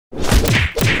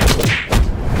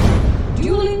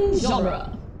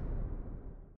genre.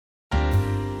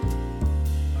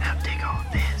 Now take all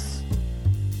this.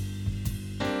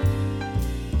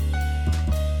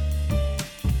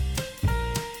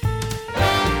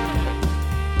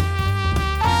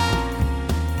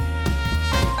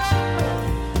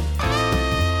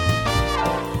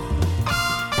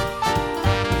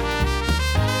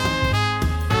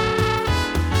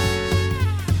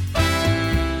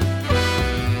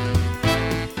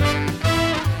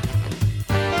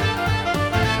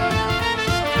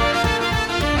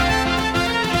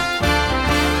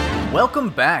 Welcome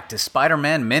back to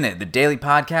Spider-Man Minute, the daily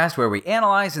podcast where we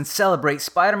analyze and celebrate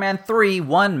Spider-Man 3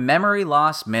 one memory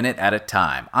loss minute at a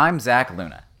time. I'm Zach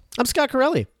Luna. I'm Scott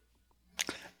Corelli.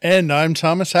 And I'm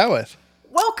Thomas Howarth.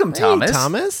 Welcome, Thomas. Hey,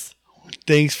 Thomas.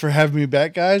 Thanks for having me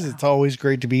back, guys. It's always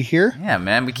great to be here. Yeah,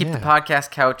 man, we keep the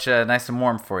podcast couch nice and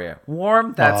warm for you.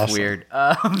 Warm? That's Awesome. weird.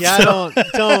 Yeah,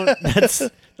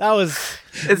 don't. That was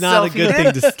not a good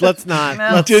thing to. Let's not.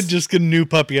 No. I did just get a new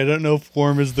puppy. I don't know if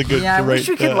warm is the good. Yeah, I the wish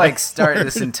right, we could start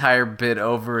this entire bit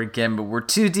over again, but we're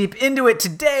too deep into it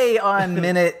today on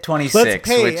minute 26.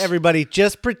 Everybody,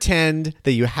 just pretend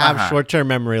that you have short-term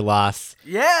memory loss.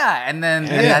 Yeah, and then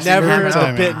And that's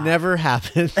the bit never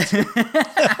happened.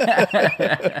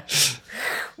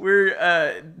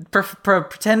 We're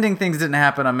pretending things didn't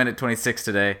happen on minute 26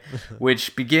 today,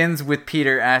 which begins with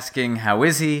Peter asking, "How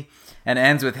is he?" and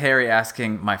ends with Harry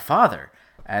asking, "My father,"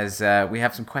 as we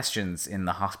have some questions in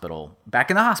the hospital, back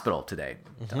in the hospital today,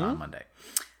 on Monday.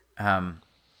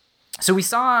 So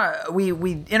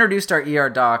we introduced our ER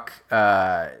doc.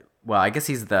 Well, I guess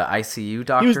he's the ICU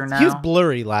doctor now. He was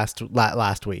blurry last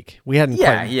week. We hadn't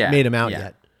quite made him out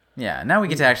yet. Yeah, now we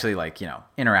get to actually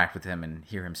interact with him and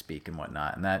hear him speak and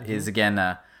whatnot. And that is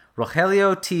again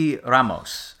Rogelio T.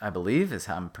 Ramos, I believe, is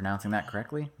how I'm pronouncing that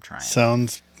correctly. I'm trying.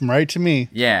 Sounds right to me.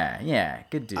 Yeah,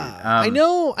 good dude. I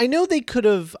know they could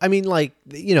have. I mean,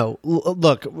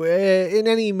 look, in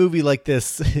any movie like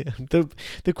this,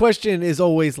 the question is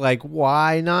always like,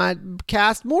 why not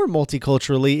cast more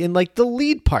multiculturally in like the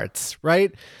lead parts,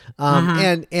 right?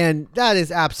 And that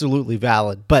is absolutely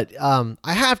valid. But I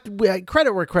have to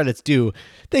credit where credit's due.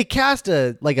 They cast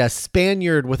a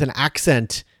Spaniard with an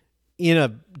accent in a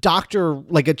doctor,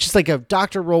 just like a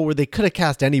doctor role where they could have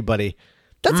cast anybody.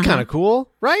 That's kind of cool,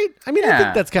 right? I mean, I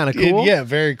think that's kind of cool. Yeah,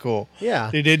 very cool.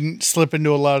 Yeah. They didn't slip into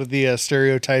a lot of the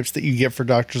stereotypes that you get for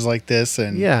doctors like this.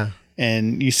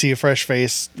 And you see a fresh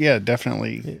face. Yeah,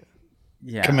 definitely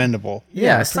commendable.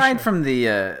 Yeah, aside from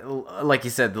the, like you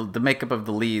said, the makeup of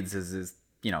the leads is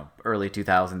early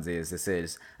 2000s as this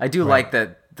is. I do like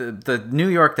that the New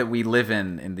York that we live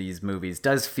in these movies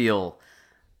does feel,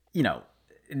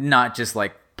 not just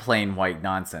like plain white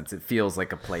nonsense. It feels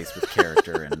like a place with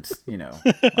character and,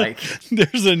 like...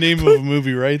 There's a name of a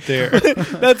movie right there.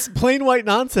 That's plain white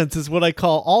nonsense is what I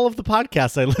call all of the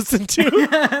podcasts I listen to.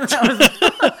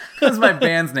 that was my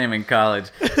band's name in college.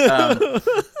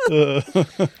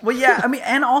 Well, yeah, I mean,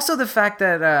 and also the fact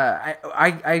that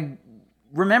I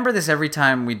remember this every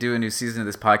time we do a new season of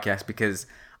this podcast because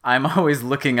I'm always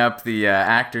looking up the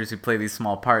actors who play these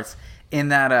small parts in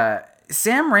that...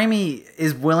 Sam Raimi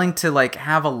is willing to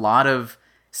have a lot of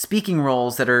speaking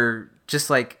roles that are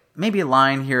just maybe a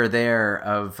line here or there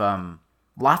of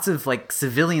lots of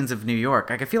civilians of New York.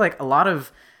 I feel like a lot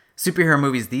of superhero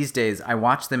movies these days, I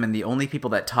watch them and the only people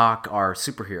that talk are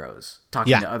superheroes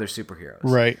talking to other superheroes.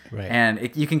 Right.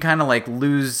 And you can kind of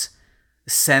lose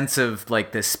sense of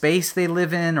the space they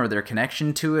live in or their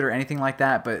connection to it or anything like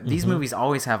that. But these movies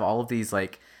always have all of these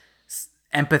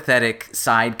empathetic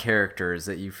side characters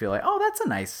that you feel like, oh, that's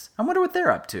I wonder what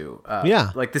they're up to.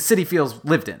 The city feels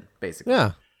lived in, basically.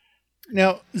 Yeah.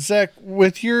 Now, Zach,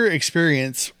 with your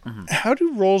experience, how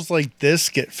do roles like this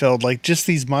get filled? Like just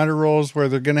these minor roles where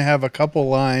they're going to have a couple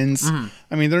lines.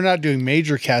 I mean, they're not doing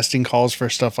major casting calls for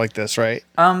stuff like this, right?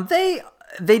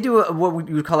 They do what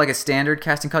you would call a standard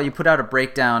casting call. You put out a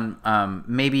breakdown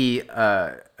maybe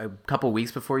a couple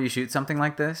weeks before you shoot something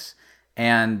like this.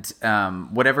 And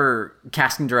whatever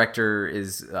casting director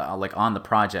is on the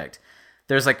project,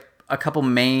 there's a couple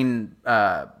main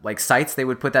sites they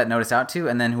would put that notice out to,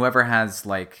 and then whoever has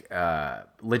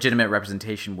legitimate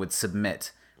representation would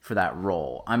submit for that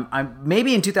role. I'm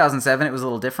maybe in 2007 it was a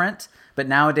little different, but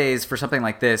nowadays for something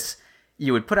like this,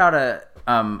 you would put out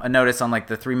a notice on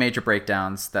the three major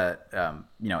breakdowns that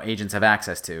agents have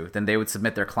access to. Then they would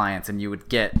submit their clients, and you would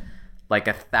get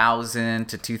 1,000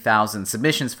 to 2,000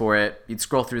 submissions for it. You'd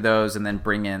scroll through those and then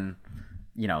bring in,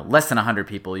 less than 100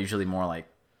 people, usually more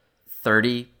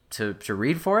 30 to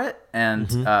read for it, and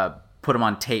put them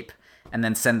on tape, and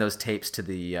then send those tapes to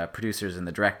the producers and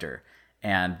the director.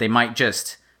 And they might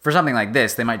just for something like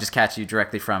this, they might just catch you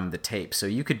directly from the tape. So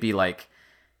you could be like,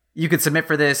 you could submit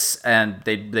for this, and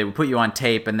they would put you on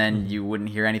tape, and then you wouldn't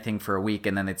hear anything for a week,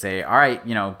 and then they'd say, all right,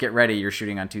 get ready, you're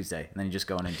shooting on Tuesday, and then you just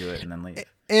go in and do it and then leave.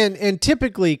 And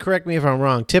typically, correct me if I'm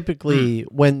wrong, typically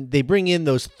when they bring in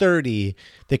those 30,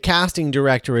 the casting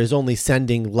director is only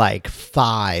sending like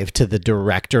 5 to the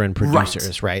director and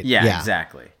producers, right? Yeah,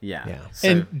 exactly. Yeah. So,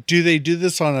 And do they do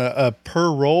this on a per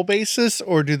role basis,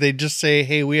 or do they just say,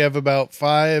 hey, we have about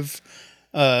 5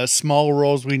 small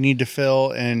roles we need to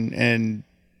fill and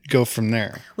go from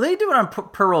there? well, they do it on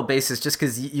per role basis just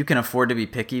because you can afford to be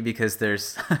picky, because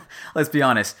there's, let's be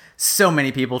honest, so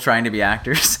many people trying to be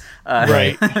actors.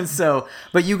 Right. So,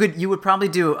 but you would probably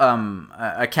do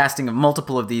a casting of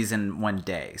multiple of these in one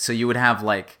day. So you would have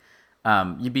like,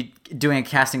 you'd be doing a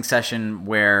casting session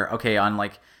where, okay, on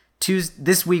like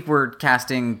this week we're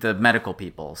casting the medical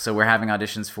people. So we're having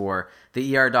auditions for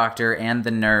the ER doctor and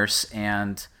the nurse,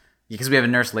 and because we have a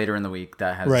nurse later in the week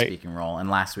that has a speaking role, and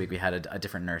last week we had a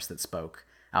different nurse that spoke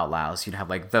out loud. So you'd have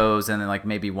like those, and then like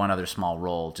maybe one other small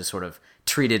role, just sort of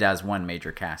treated as one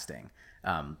major casting.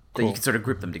 That you can sort of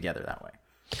group them together that way.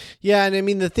 Yeah, and I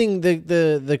mean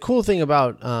the cool thing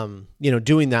about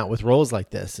doing that with roles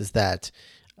like this is that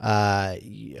I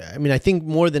think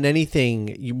more than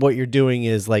anything, what you're doing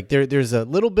is like there's a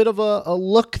little bit of a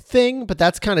look thing, but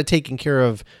that's kind of taken care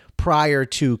of prior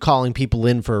to calling people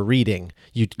in for a reading.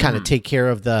 You kind of take care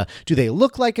of do they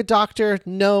look like a doctor?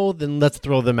 No, then let's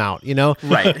throw them out,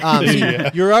 Right.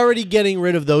 So you're already getting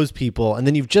rid of those people, and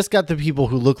then you've just got the people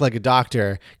who look like a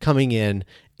doctor coming in.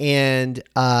 And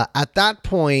at that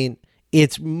point,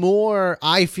 it's more,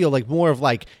 I feel like more of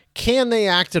like, can they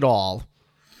act at all?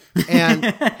 And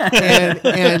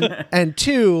and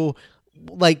two,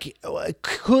 like,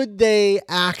 could they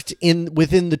act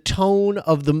within the tone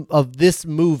of this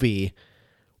movie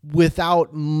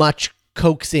without much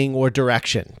coaxing or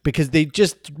direction? Because they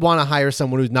just want to hire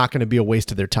someone who's not going to be a waste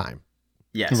of their time.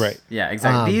 Yes. Right. Yeah,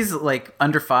 exactly. These like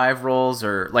under 5 roles,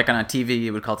 or like on a TV,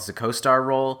 you would call this a co-star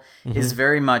role, is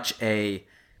very much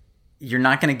you're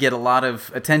not going to get a lot of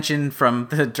attention from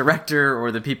the director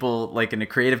or the people like in a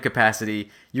creative capacity.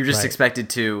 You're just expected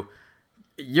to,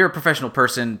 you're a professional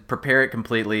person, prepare it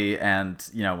completely, and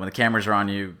when the cameras are on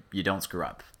you, you don't screw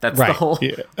up. That's the whole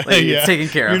it's taken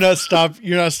care of. You're not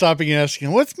stopping and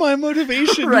asking, what's my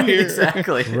motivation right, here?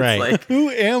 Exactly. Right. It's like,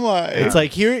 Who am I? It's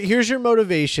like, here's your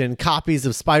motivation: copies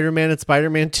of Spider-Man and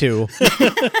Spider-Man 2.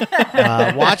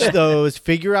 Watch those,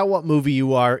 figure out what movie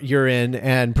you're in,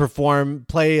 and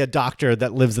play a doctor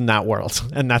that lives in that world,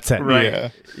 and that's it.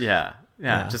 right.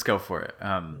 Yeah, just go for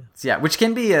it. Which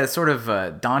can be a sort of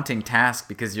a daunting task,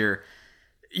 because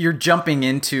you're jumping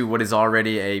into what is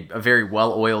already a very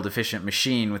well-oiled, efficient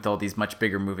machine with all these much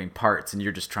bigger moving parts, and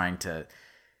you're just trying to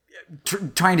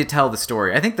tell the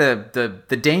story. I think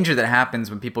the danger that happens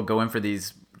when people go in for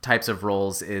these types of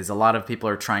roles is a lot of people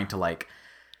are trying to like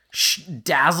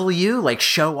dazzle you, like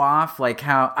show off, like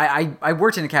how I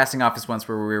worked in a casting office once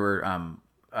where we were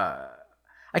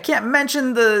I can't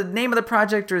mention the name of the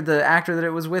project or the actor that it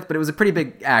was with, but it was a pretty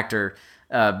big actor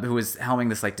who was helming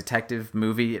this like detective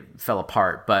movie. It fell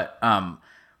apart. But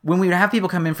when we would have people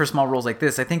come in for small roles like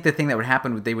this, I think the thing that would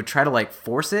happen, they would try to like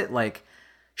force it, like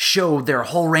show their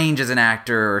whole range as an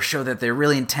actor, or show that they're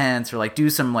really intense, or like do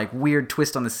some like weird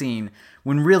twist on the scene,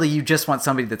 when really you just want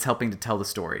somebody that's helping to tell the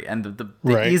story. And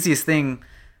the easiest thing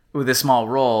with a small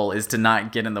role is to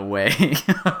not get in the way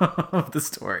of the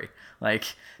story. Like,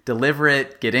 deliver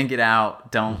it, get in, get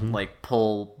out. Don't like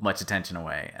pull much attention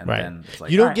away. And then it's like,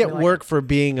 you don't get work for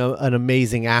being an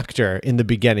amazing actor in the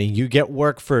beginning. You get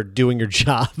work for doing your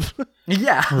job.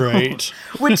 Yeah. Right.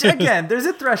 Which, again, there's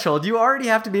a threshold. You already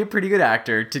have to be a pretty good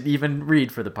actor to even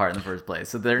read for the part in the first place.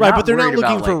 So they're but they're not worried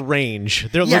looking about, for like,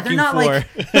 range. They're they're looking not for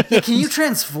like, hey, can you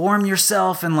transform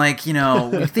yourself and like, we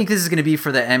think this is going to be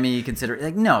for the Emmy, consider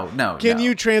like, no. Can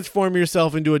you transform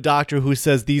yourself into a doctor who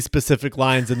says these specific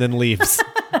lines and then leaves?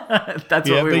 That's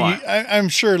what we want. I'm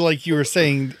sure, like you were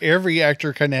saying, every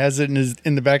actor kind of has it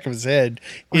in the back of his head.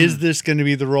 Is this going to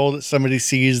be the role that somebody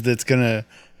sees that's going to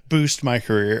boost my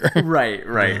career? Right.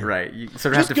 You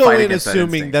sort of Just have to go fight in against that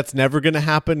assuming instinct. that's never going to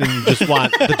happen, and you just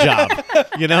want the job.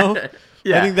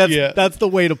 Yeah. I think that's the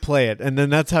way to play it, and then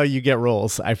that's how you get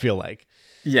roles, I feel like.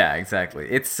 Yeah, exactly.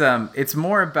 It's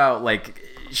more about like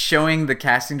showing the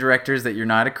casting directors that you're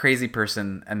not a crazy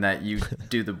person and that you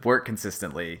do the work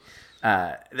consistently.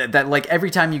 That like every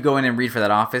time you go in and read for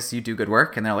that office, you do good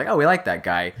work, and they're like, oh, we like that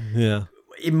guy. Yeah.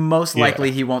 Most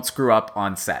likely he won't screw up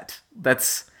on set.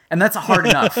 That's hard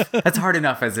enough. That's hard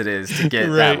enough as it is to get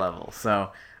that level.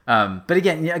 So, but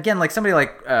again, like somebody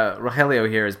like Rogelio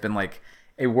here has been like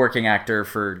a working actor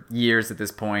for years at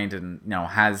this point, and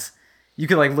has. You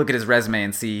could like look at his resume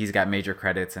and see he's got major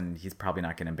credits, and he's probably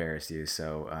not going to embarrass you.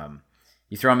 So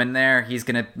you throw him in there, he's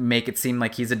going to make it seem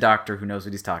like he's a doctor who knows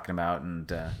what he's talking about,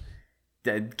 and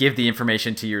give the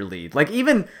information to your lead. Like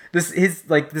even the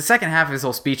second half of his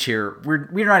whole speech here,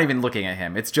 we're not even looking at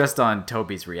him. It's just on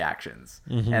Toby's reactions,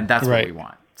 and that's what we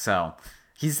want. So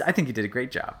I think he did a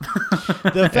great job.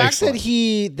 The fact that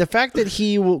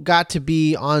he got to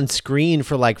be on screen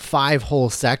for like 5 whole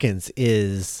seconds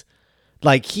is.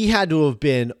 Like, he had to have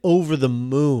been over the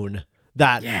moon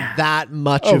that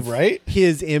much of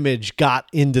his image got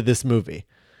into this movie.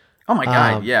 Oh my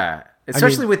God, yeah.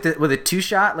 Especially with a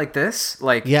 2-shot like this,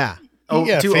 like two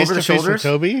over the shoulders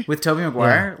with Tobey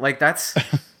Maguire. Yeah. Like that's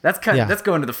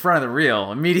going to the front of the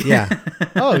reel immediately. Yeah.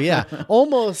 Oh yeah.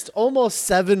 Almost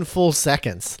 7 full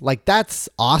seconds. Like that's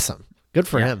awesome. Good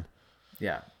for him.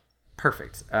 Yeah.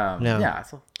 Perfect. Yeah.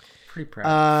 So pretty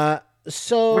proud.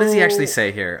 So what does he actually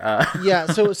say here?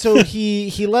 So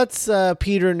he lets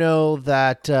Peter know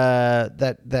that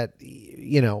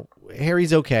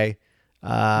Harry's okay.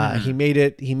 He made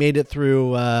it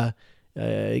through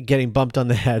getting bumped on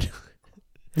the head.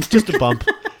 Just a bump.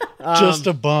 Just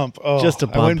a bump. Oh, just a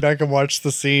bump. I went back and watched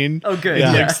the scene. Oh, good.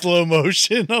 In like slow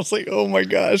motion. I was like, oh my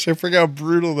gosh, I forgot how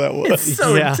brutal that was. It's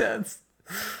so intense.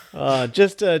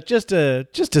 Just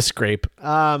a scrape.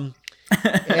 And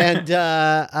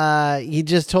he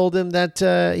just told him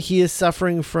that he is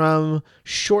suffering from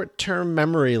short-term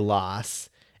memory loss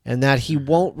and that he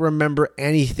won't remember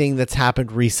anything that's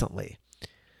happened recently.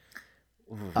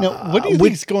 Now, what do you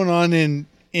think's going on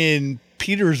in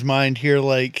Peter's mind here?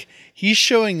 Like, he's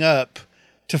showing up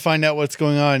to find out what's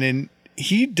going on, and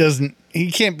he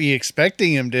can't be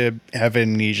expecting him to have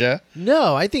amnesia.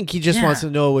 No, I think he just wants to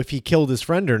know if he killed his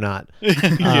friend or not.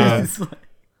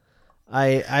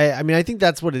 I mean, I think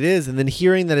that's what it is. And then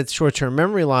hearing that it's short-term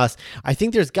memory loss, I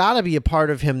think there's got to be a part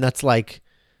of him that's like,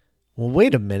 well,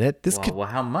 wait a minute. Well,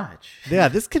 how much? Yeah,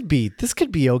 this could be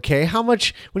okay. How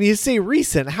much? When you say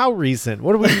recent, how recent?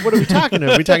 What are we talking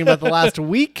about? Are we talking about the last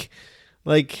week?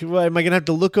 Like, what, am I gonna have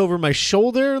to look over my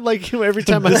shoulder like every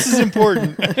time? This is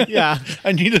important. Yeah,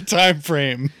 I need a time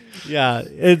frame. Yeah,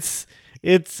 it's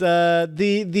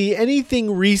the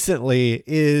anything recently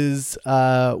is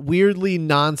weirdly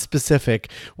non-specific,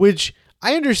 which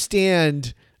I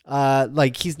understand.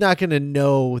 Like he's not gonna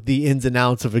know the ins and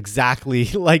outs of exactly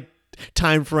like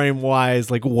time frame wise,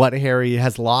 like what Harry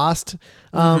has lost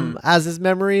as his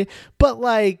memory, but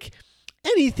like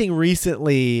anything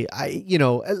recently,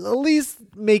 at least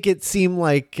make it seem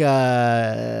like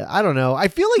I don't know. I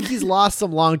feel like he's lost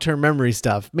some long-term memory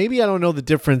stuff. Maybe I don't know the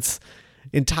difference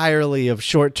entirely of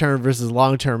short-term versus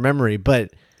long-term memory,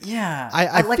 but yeah,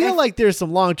 I feel like there's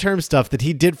some long-term stuff that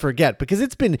he did forget because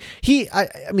it's been I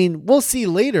mean, we'll see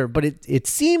later, but it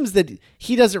seems that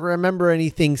he doesn't remember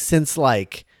anything since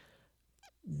like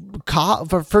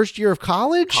for first year of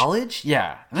college.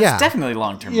 Yeah, that's definitely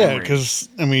long-term memory. Yeah, because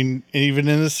I mean, even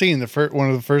in the scene, one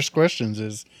of the first questions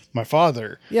is my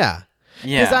father. Yeah.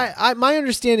 Because my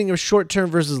understanding of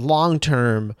short-term versus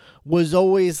long-term was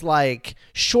always like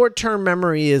short-term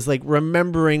memory is like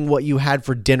remembering what you had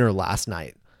for dinner last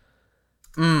night.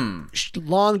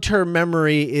 Long-term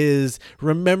memory is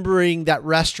remembering that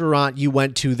restaurant you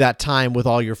went to that time with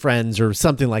all your friends or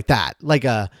something like that. Like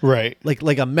a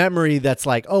memory that's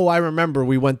like, oh, I remember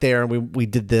we went there and we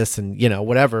did this and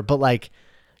whatever. But like,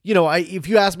 if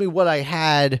you ask me what I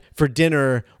had for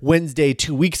dinner Wednesday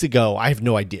 2 weeks ago, I have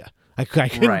no idea. I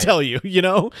couldn't tell you,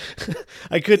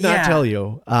 I could not tell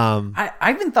you.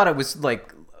 I even thought it was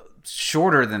like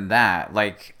shorter than that.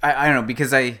 Like, I don't know,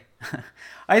 because I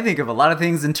think of a lot of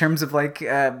things in terms of like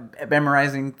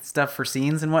memorizing stuff for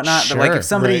scenes and whatnot. Sure, but like if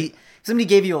somebody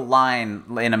gave you a line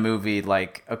in a movie,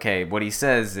 like, okay, what he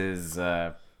says is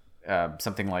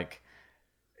something like,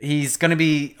 he's going to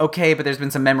be okay, but there's been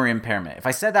some memory impairment. If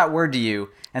I said that word to you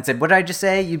and said, what did I just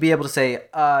say? You'd be able to say,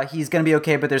 he's going to be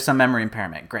okay, but there's some memory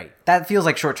impairment. Great. That feels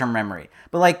like short-term memory.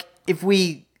 But like, if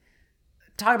we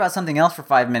talk about something else for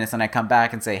 5 minutes and I come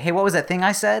back and say, hey, what was that thing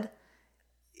I said?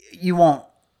 You won't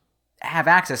have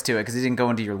access to it because it didn't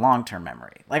go into your long-term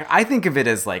memory. Like, I think of it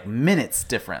as like minutes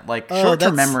different, like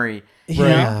short-term memory.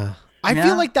 Yeah. I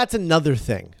feel like that's another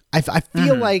thing. I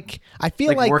feel like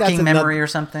working that's memory or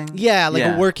something. Yeah, like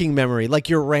a working memory, like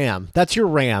your RAM. That's your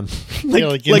RAM.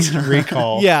 like instant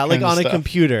recall. Yeah, like on a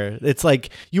computer. It's like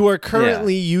you are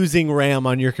currently using RAM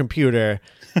on your computer.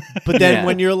 But then Yeah.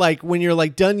 when you're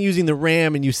like done using the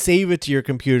RAM and you save it to your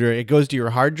computer, it goes to your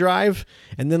hard drive,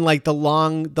 and then like the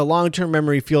long-term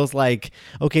memory feels like,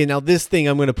 okay, now this thing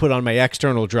I'm going to put on my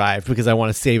external drive because I want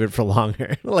to save it for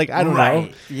longer. Like I don't know.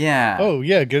 Yeah. Oh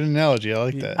yeah, good analogy. I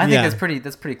like that. I think Yeah.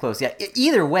 that's pretty close. Yeah.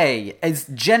 Either way, as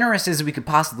generous as we could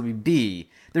possibly be,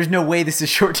 there's no way this is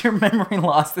short-term memory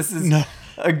loss. This is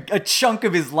a chunk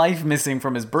of his life missing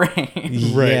from his brain.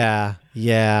 Right. Yeah.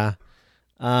 Yeah.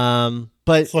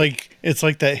 But It's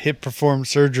like that hip performed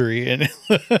surgery, and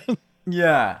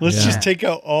Yeah. let's Yeah. just take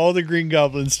out all the Green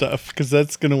Goblin stuff because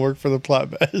that's gonna work for the plot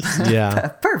best. yeah.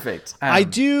 Perfect. I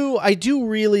do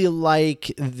really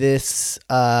like this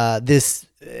this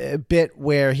bit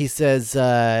where he says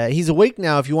he's awake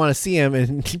now if you want to see him,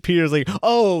 and Peter's like,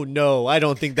 oh no, I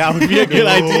don't think that would be a good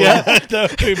idea.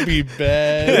 That would be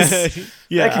bad.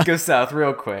 That could go south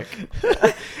real quick.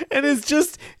 And it's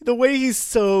just the way he's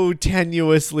so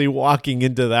tenuously walking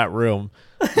into that room.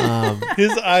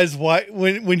 His eyes wide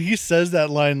when he says that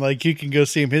line, like you can go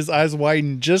see him. His eyes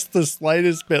widen just the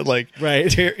slightest bit, like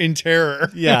Right. in terror.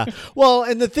 Yeah. Well,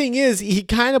 and the thing is, he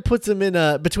kind of puts him in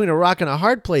between a rock and a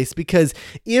hard place, because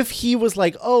if he was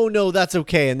like, "Oh no, that's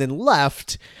okay," and then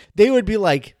left, they would be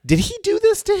like, "Did he do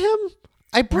this to him?"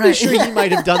 I'm pretty Right. sure he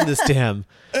might have done this to him.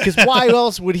 Because why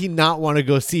else would he not want to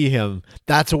go see him?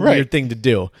 That's a Right. weird thing to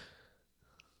do.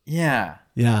 Yeah.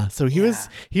 Yeah. So he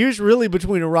was really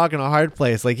between a rock and a hard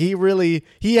place. Like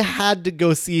he had to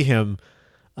go see him,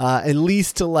 at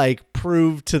least to like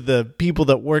prove to the people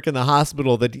that work in the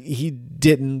hospital that he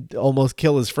didn't almost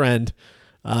kill his friend.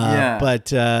 Yeah.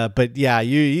 But yeah,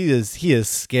 he is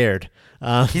scared.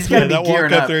 He's got to be that walk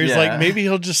gearing up up. there, he's yeah. like, maybe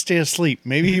he'll just stay asleep.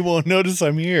 Maybe he won't notice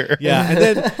I'm here.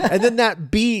 Yeah, and then that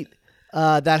beat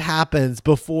that happens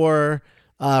before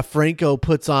Franco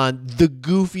puts on the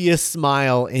goofiest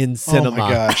smile in cinema. Oh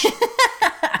my gosh.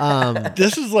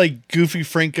 This is like Goofy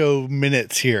Franco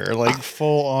minutes here, like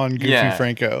full on Goofy Yeah.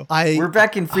 Franco. We're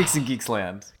back in Freaks and Geeks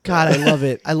land. God, I love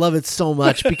it. I love it so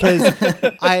much because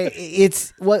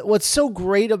it's what's so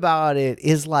great about it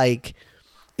is like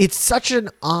it's such an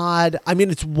odd, I mean,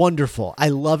 it's wonderful. I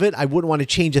love it. I wouldn't want to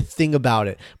change a thing about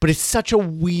it, but it's such a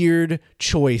weird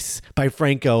choice by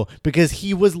Franco because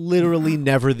he was literally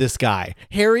never this guy.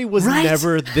 Harry was Right.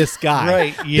 never this guy.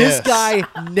 Right, yes. This guy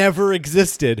never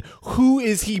existed. Who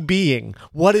is he being?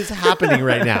 What is happening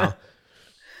right now?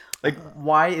 Like,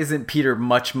 why isn't Peter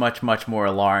much, much, much more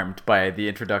alarmed by the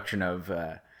introduction of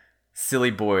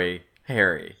silly boy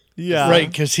Harry? Yeah. Right,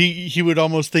 because he would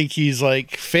almost think he's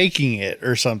like faking it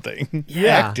or something.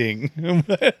 Yeah. Acting.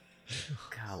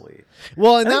 Golly.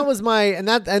 Well, and that was my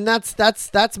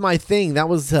that's my thing. That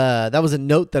was a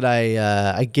note that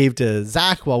I gave to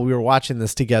Zach while we were watching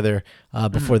this together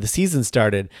before the season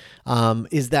started.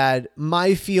 Is that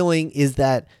my feeling is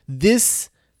that this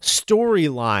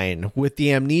storyline with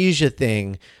the amnesia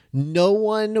thing, no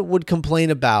one would complain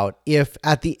about if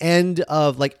at the end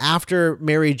of like after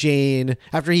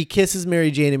he kisses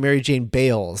Mary Jane and Mary Jane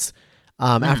bails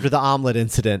after the omelet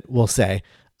incident, we'll say.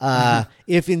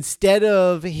 If instead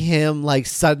of him like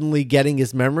suddenly getting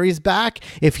his memories back,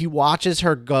 if he watches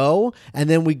her go and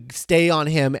then we stay on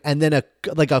him and then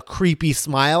a creepy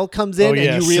smile comes in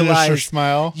yeah, and sinister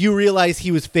smile. you realize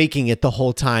he was faking it the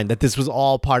whole time, that this was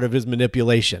all part of his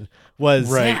manipulation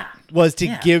was Right. was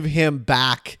to give him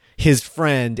back his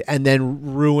friend and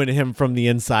then ruin him from the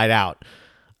inside out.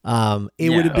 It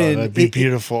would have been that'd be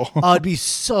beautiful. It'd be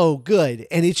so good.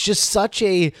 And it's just such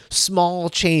a small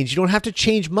change. You don't have to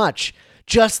change much.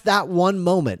 Just that one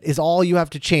moment is all you have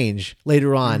to change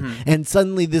later on. And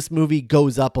suddenly this movie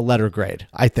goes up a letter grade,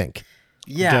 I think.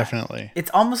 Yeah. Definitely.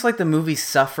 It's almost like the movie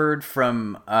suffered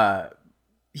from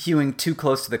hewing too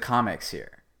close to the comics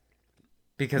here.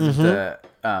 Because of the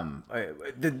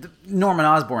Norman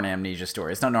Osborn amnesia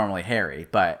story. It's not normally Harry,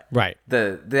 but Right.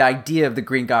 the idea of the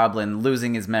Green Goblin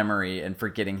losing his memory and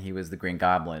forgetting he was the Green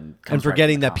Goblin comes And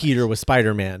forgetting right that from the Peter comics. was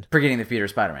Spider-Man. Forgetting that Peter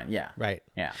Spider-Man, yeah. Right.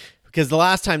 Yeah. Because the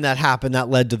last time that happened, that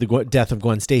led to the death of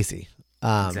Gwen Stacy.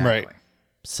 Exactly. Right.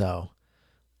 So,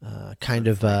 kind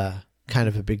of a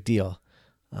big deal.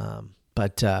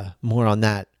 But more on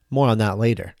that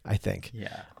later, I think.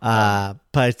 Yeah.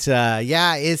 But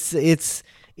yeah,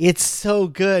 it's so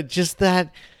good. Just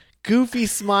that goofy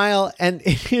smile and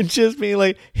it just me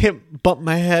like him bump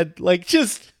my head, like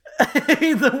just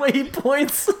The way he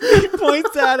points. he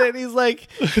points at it. And he's like,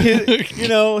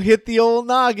 hit the old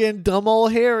noggin, dumb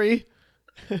old Harry.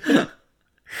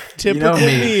 Typical me.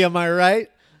 me, am I right?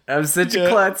 I'm such a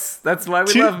klutz. That's why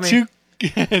we love me.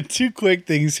 Two quick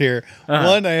things here.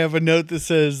 One, I have a note that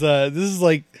says this is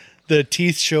like the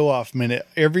teeth show off minute.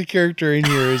 Every character in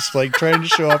here is like trying to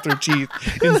show off their teeth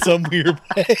in some weird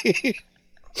way.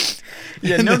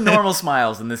 Yeah, no normal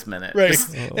smiles in this minute. Right.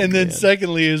 Just- And then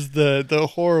secondly is the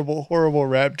horrible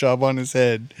rap job on his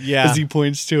head. Yeah. As he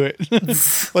points to it.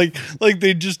 like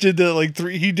they just did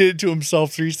that he did it to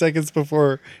himself 3 seconds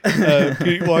before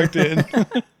Pete walked in.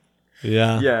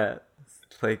 Yeah. yeah.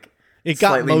 It's like It got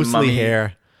slightly mostly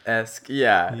hair. mummy-esque.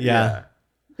 Yeah. Yeah.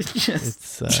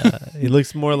 Just It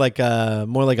looks more like a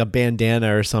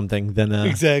bandana or something than a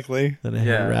Exactly. than a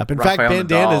hair Yeah. wrap. In Raphael fact, Nadal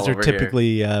bandanas are over here.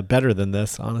 typically better than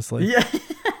this, honestly. yeah.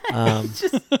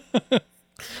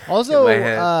 Also, Hit my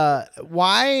head.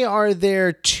 why are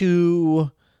there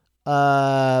two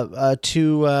what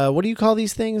do you call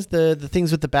these things? The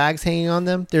things with the bags hanging on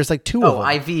them? There's like two of Oh, them.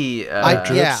 IV. Yeah,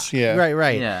 drips, yeah.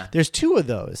 right. Yeah. There's two of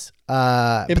those.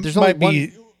 But It there's only might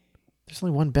be there's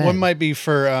only one bag. one might be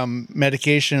for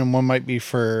medication and one might be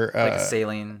for like a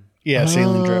saline.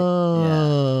 saline drip.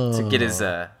 Oh. To get his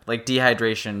like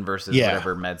dehydration versus Yeah.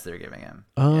 whatever meds they're giving him.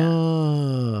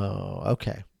 Oh,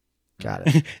 okay. Got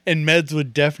it. And meds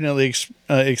would definitely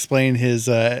explain his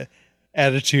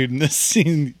attitude in this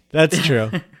scene. That's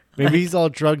true. Maybe he's all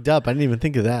drugged up. I didn't even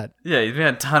think of that. Yeah, he's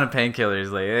had a ton of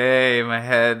painkillers. Like, hey, my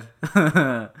head.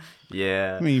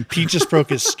 Yeah. I mean, Pete just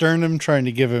broke his sternum trying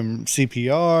to give him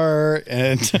CPR,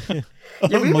 and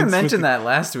Yeah, we even mentioned that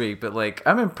last week, but like,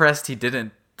 I'm impressed he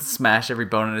didn't smash every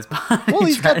bone in his body. Well,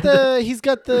 he's got trying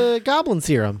the goblin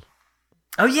serum.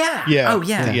 Oh yeah. Yeah. Oh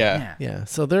yeah. Yeah. Yeah,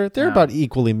 so they're about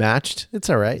equally matched. It's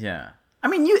all right. Yeah. I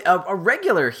mean, a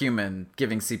regular human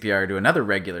giving CPR to another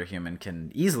regular human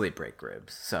can easily break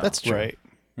ribs. So That's true. right.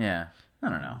 yeah. I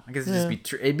don't know. I guess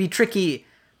it'd be tricky.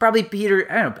 Probably Peter.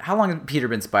 I don't know how long has Peter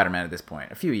been Spider-Man at this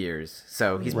point? A few years.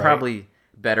 So he's probably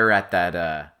better at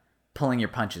that pulling your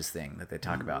punches thing that they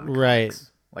talk about in the Right.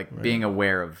 comics. Like being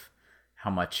aware of how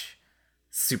much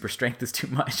super strength is too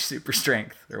much, super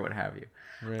strength or what have you.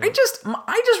 Right. I just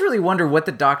really wonder what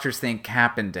the doctors think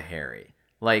happened to Harry.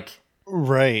 Like,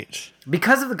 Right.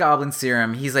 because of the goblin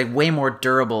serum, he's like way more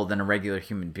durable than a regular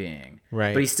human being.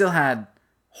 Right. But he still had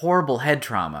horrible head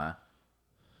trauma.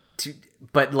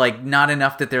 But like not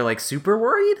enough that they're like super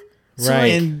worried. So,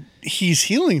 Right. like, And he's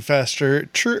healing faster.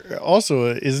 True.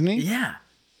 Also, isn't he? yeah.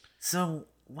 So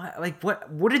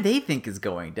what do they think is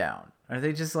going down? Are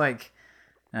they just like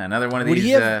another one of Would these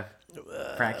he have-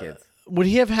 crackheads? Would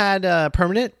he have had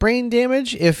permanent brain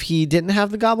damage if he didn't have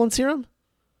the goblin serum?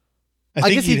 I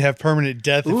think guess he'd he- have permanent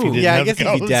death if he didn't Yeah, I have guess the he'd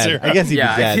be goblin dead. serum. I guess he'd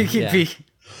Yeah, be dead. I think he'd Yeah. be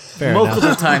Fair multiple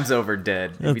enough. times over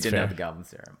dead if he That's didn't fair. have the goblin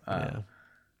serum.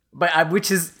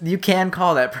 Which is you can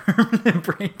call that permanent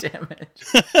brain damage.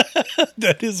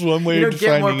 That is one way You of don't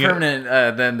get more defining it.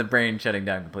 permanent than the brain shutting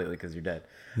down completely because you're dead.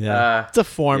 Yeah. It's a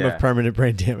form yeah. of permanent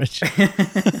brain damage.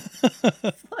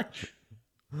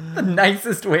 The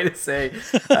nicest way to say,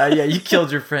 yeah, you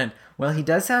killed your friend. Well, he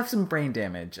does have some brain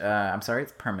damage. I'm sorry,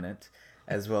 it's permanent,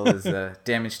 as well as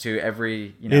damage to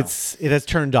every, you know. It has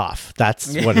turned off.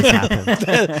 That's what has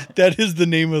happened. That is the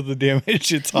name of the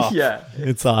damage. It's off. Yeah,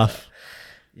 It's off.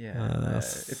 yeah.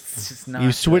 It's just not.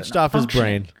 You switched not off his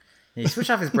functioning. brain. Yeah, you switched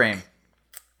off his brain.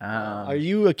 Are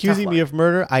you accusing me of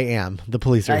murder? I am. The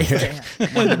police are here.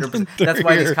 100%. That's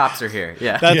why these cops are here.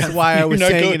 Yeah. That's why I You're was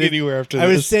not saying going it. anywhere after I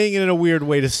was this. saying it in a weird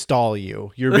way to stall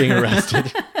you. You're being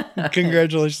arrested.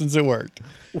 Congratulations, it worked.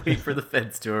 Wait for the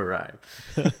feds to arrive.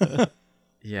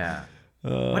 Yeah.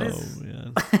 What is?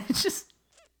 Man. It's just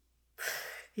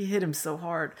he hit him so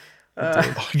hard.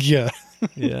 Yeah.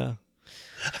 Yeah.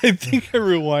 I think I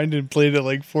rewind and played it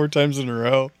like 4 times in a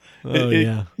row. Oh,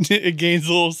 yeah. It gains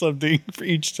a little something for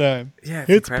each time. Yeah,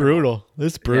 It's incredible. brutal.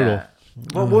 It's brutal. Yeah.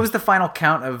 What was the final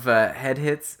count of head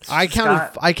hits? I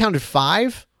Scott? counted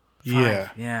 5. Yeah.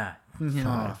 Yeah. You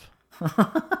know.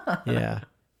 Yeah.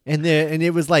 And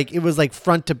it was like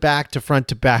front to back to front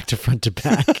to back to front to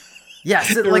back. Yeah.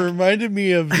 So It like reminded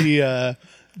me of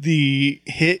the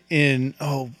hit in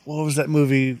what was that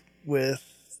movie with?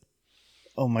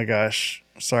 Oh my gosh.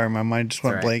 Sorry, my mind just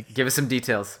went all right. blank. Give us some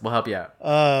details. We'll help you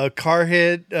out. Car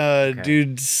hit,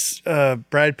 dude's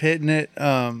Brad Pitt in it.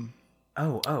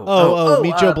 Meet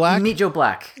Joe Black? Meet Joe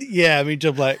Black. Yeah, I mean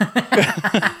Joe Black.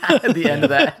 At the end of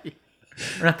that.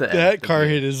 Or not the end, That but car the-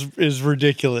 hit is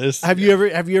ridiculous. Have you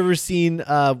ever seen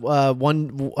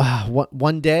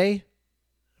One Day?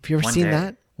 Have you ever One seen Day.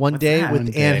 that? One What's Day that? with One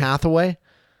Anne Day. Hathaway?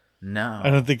 No. I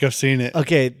don't think I've seen it.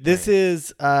 Okay, this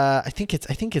is I think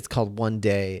it's called One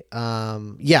Day.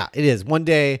 Yeah, it is. One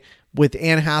Day with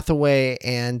Anne Hathaway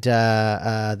and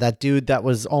that dude that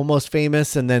was almost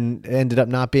famous and then ended up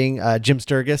not being Jim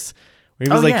Sturgis,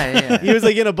 Where he was yeah. he was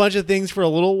like in a bunch of things for a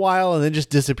little while and then just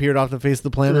disappeared off the face of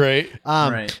the planet. Right.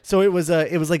 Right. So it was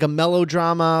like a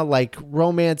melodrama, like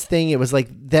romance thing. It was like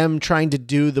them trying to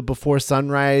do the Before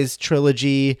Sunrise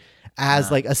trilogy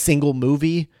as like a single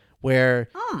movie where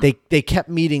they kept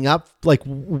meeting up like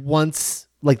once,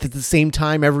 like at the same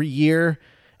time every year.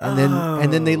 And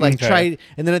then they like tried,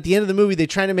 and then at the end of the movie they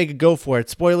try to make a go for it.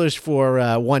 Spoilers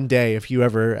for One Day if you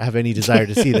ever have any desire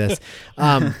to see this.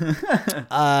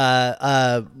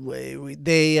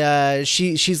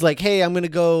 She's like, hey, I'm gonna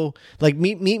go, like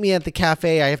meet me at the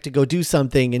cafe. I have to go do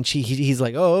something, and he's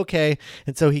like, oh, okay.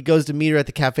 And so he goes to meet her at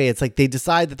the cafe. It's like they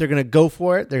decide that they're gonna go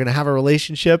for it. They're gonna have a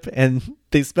relationship, and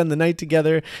they spend the night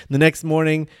together. And the next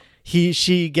morning,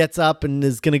 she gets up and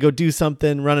is gonna go do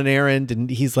something, run an errand,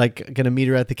 and he's like gonna meet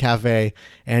her at the cafe,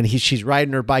 and she's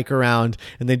riding her bike around,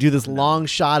 and they do this long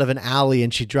shot of an alley,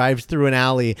 and she drives through an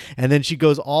alley, and then she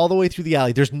goes all the way through the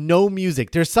alley. There's no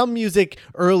music. There's some music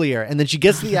earlier, and then she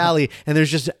gets to the alley, and there's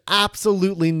just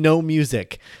absolutely no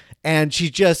music. And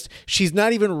she's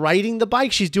not even riding the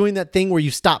bike. She's doing that thing where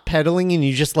you stop pedaling and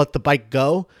you just let the bike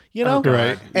go, you know?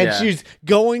 Right. And she's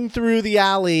going through the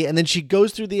alley, and then she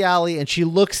goes through the alley and she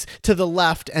looks to the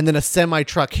left, and then a semi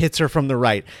truck hits her from the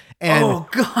right. And Oh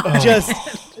God.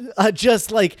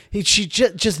 just like she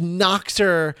just knocks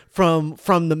her from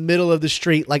the middle of the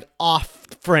street, like off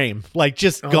frame, like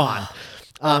just gone.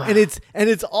 And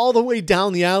it's all the way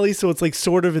down the alley, so it's like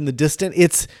sort of in the distance.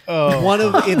 It's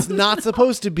it's not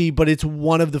supposed to be, but it's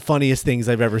one of the funniest things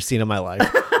I've ever seen in my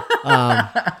life.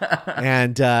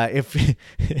 And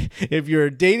if you're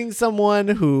dating someone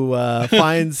who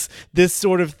finds this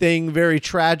sort of thing very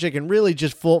tragic and really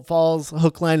just falls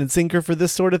hook, line, and sinker for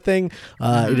this sort of thing,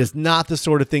 it is not the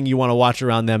sort of thing you want to watch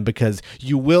around them, because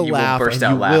you will laugh burst and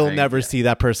out you will laughing. never see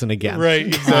that person again. Right.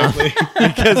 Exactly.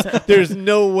 Because there's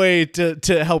no way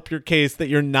to help your case that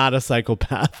you're not a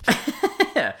psychopath.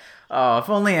 Oh, if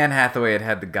only Anne Hathaway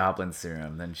had the goblin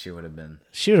serum, then she would have been.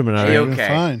 She would have been all right. Okay.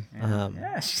 Fine.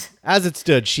 Yeah. As it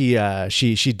stood, she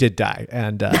did die,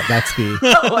 and that's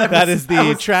that is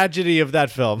the tragedy of that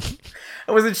film.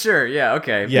 I wasn't sure. Yeah.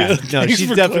 Okay. Yeah, no, Thanks she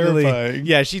for definitely,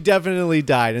 clarifying. she definitely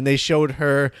died, and they showed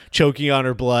her choking on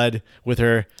her blood with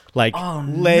her leg all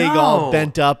no.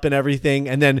 bent up and everything,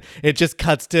 and then it just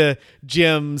cuts to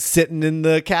Jim sitting in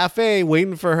the cafe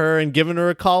waiting for her and giving her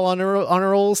a call on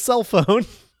her old cell phone.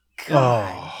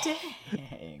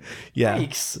 Dang. Yeah.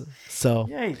 Yikes. So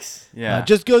Yikes. Yeah.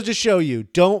 just goes to show you,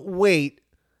 don't wait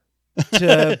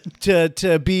to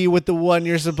be with the one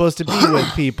you're supposed to be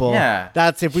with, people. Yeah.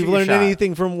 That's if we've Shoot your learned shot.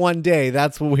 anything from One Day,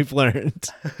 that's what we've learned.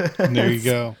 There you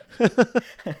go.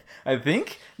 I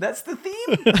think that's the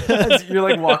theme. As you're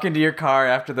like walking to your car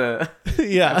after the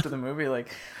Yeah. after the movie, like,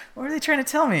 what are they trying to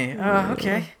tell me?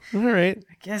 Okay. All right.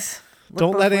 I guess. look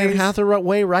Don't both let Anne ways.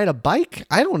 Hathaway ride a bike.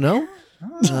 I don't know.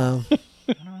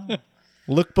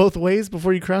 Look both ways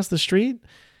before you cross the street.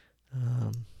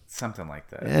 Something like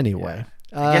that. Anyway.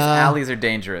 Yeah. I guess alleys are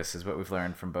dangerous, is what we've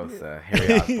learned from both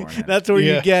Harry Osborn and That's where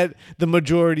you Yeah. get the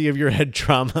majority of your head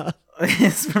trauma.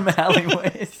 it's from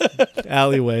alleyways.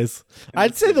 Alleyways.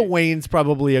 I'd say the Waynes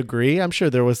probably agree. I'm sure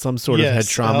there was some sort of head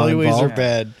trauma alleyways involved. are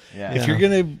bad. Yeah. If you're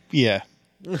gonna,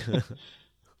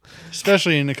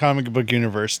 especially in the comic book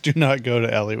universe, do not go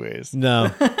to alleyways.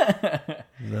 No.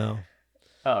 No.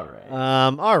 All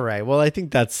right. All right. Well, I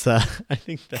think that's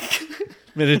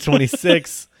minute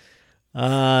 26.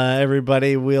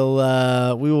 Everybody, we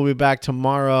will be back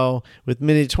tomorrow with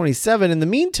minute 27. In the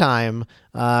meantime,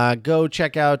 go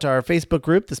check out our Facebook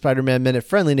group, the Spider-Man Minute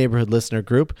Friendly Neighborhood Listener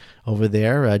Group over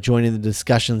there. Join in the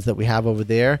discussions that we have over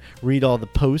there. Read all the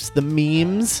posts, the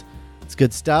memes. It's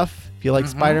good stuff. If you like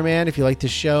Spider-Man, if you like the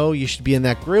show, you should be in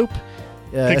that group.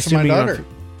 Pics of my assuming you're on daughter.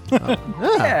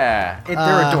 yeah.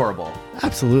 They're adorable.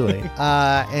 Absolutely.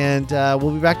 And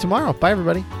we'll be back tomorrow. Bye,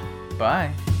 everybody.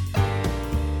 Bye.